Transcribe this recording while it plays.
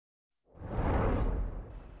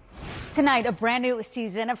Tonight, a brand new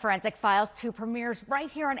season of Forensic Files 2 premieres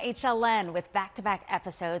right here on HLN with back-to-back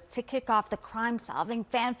episodes to kick off the crime-solving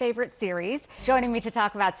fan-favorite series. Joining me to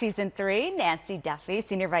talk about Season 3, Nancy Duffy,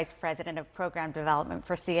 Senior Vice President of Program Development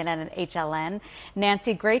for CNN and HLN.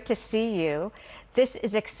 Nancy, great to see you. This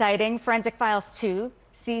is exciting. Forensic Files 2,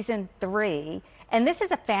 Season 3, and this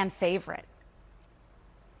is a fan favorite.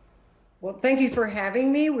 Well, thank you for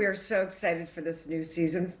having me. We are so excited for this new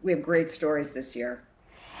season. We have great stories this year.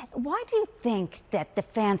 Why do you think that the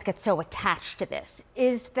fans get so attached to this?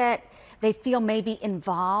 Is that they feel maybe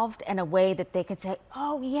involved in a way that they can say,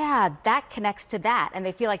 oh yeah, that connects to that, and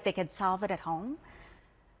they feel like they can solve it at home?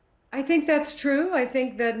 I think that's true. I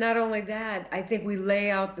think that not only that, I think we lay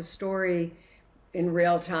out the story in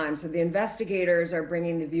real time. So the investigators are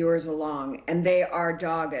bringing the viewers along, and they are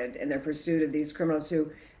dogged in their pursuit of these criminals who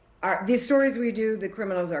are, these stories we do, the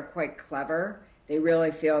criminals are quite clever. They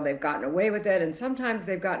really feel they've gotten away with it, and sometimes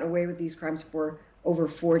they've gotten away with these crimes for over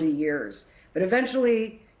 40 years. But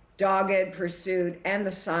eventually, dogged pursuit and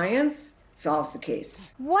the science solves the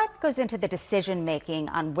case. What goes into the decision-making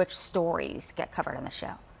on which stories get covered on the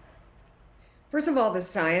show? First of all, the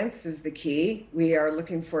science is the key. We are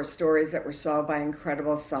looking for stories that were solved by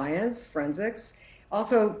incredible science, forensics.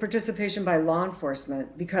 Also, participation by law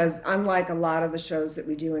enforcement, because unlike a lot of the shows that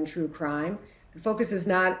we do in true crime, the focus is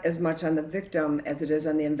not as much on the victim as it is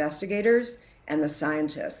on the investigators and the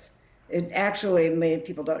scientists. It actually, many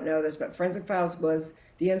people don't know this, but Forensic Files was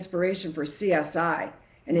the inspiration for CSI.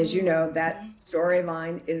 And as you know, that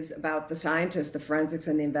storyline is about the scientists, the forensics,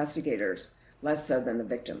 and the investigators, less so than the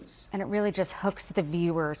victims. And it really just hooks the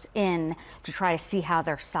viewers in to try to see how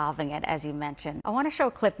they're solving it, as you mentioned. I want to show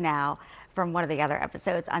a clip now from one of the other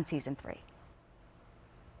episodes on Season 3.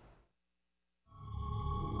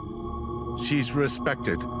 She's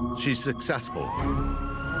respected, she's successful,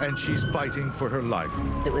 and she's fighting for her life.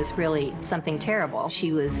 It was really something terrible.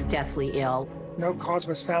 She was deathly ill. No cause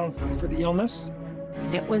was found for the illness.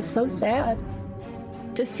 It was so sad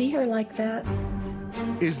to see her like that.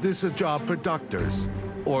 Is this a job for doctors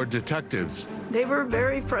or detectives? They were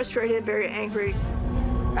very frustrated, very angry.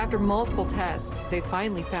 After multiple tests, they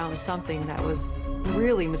finally found something that was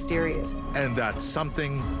really mysterious. And that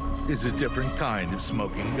something is a different kind of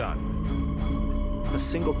smoking gun. A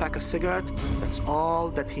single pack of cigarettes, that's all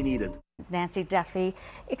that he needed. Nancy Duffy,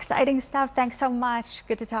 exciting stuff. Thanks so much.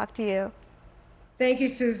 Good to talk to you. Thank you,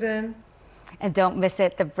 Susan. And don't miss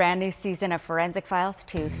it. The brand new season of Forensic Files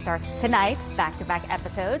 2 starts tonight. Back-to-back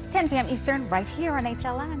episodes, 10 p.m. Eastern, right here on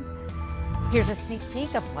HLN. Here's a sneak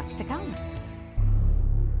peek of what's to come.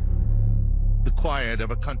 The quiet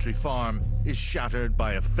of a country farm is shattered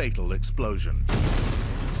by a fatal explosion.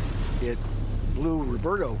 It blew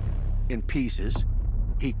Roberto in pieces.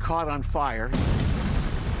 He caught on fire.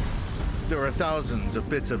 There are thousands of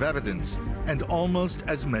bits of evidence and almost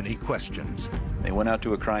as many questions. They went out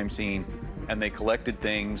to a crime scene and they collected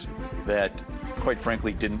things that, quite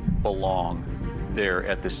frankly, didn't belong there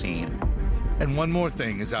at the scene. And one more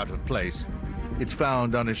thing is out of place. It's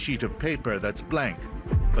found on a sheet of paper that's blank,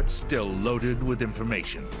 but still loaded with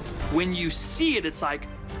information. When you see it, it's like,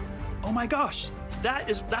 oh my gosh,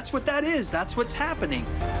 that's what that is. That's what's happening.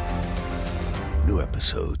 New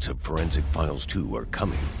episodes of Forensic Files 2 are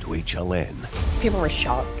coming to HLN. People were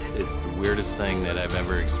shocked. It's the weirdest thing that I've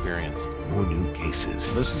ever experienced. More new cases.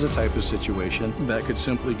 This is a type of situation that could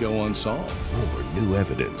simply go unsolved. More new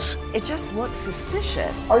evidence. It just looks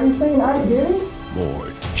suspicious. Are you saying I did it?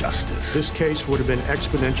 More justice. This case would have been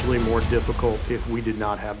exponentially more difficult if we did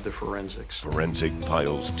not have the forensics. Forensic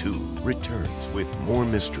Files 2 returns with more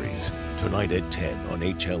mysteries tonight at 10 on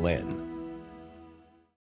HLN.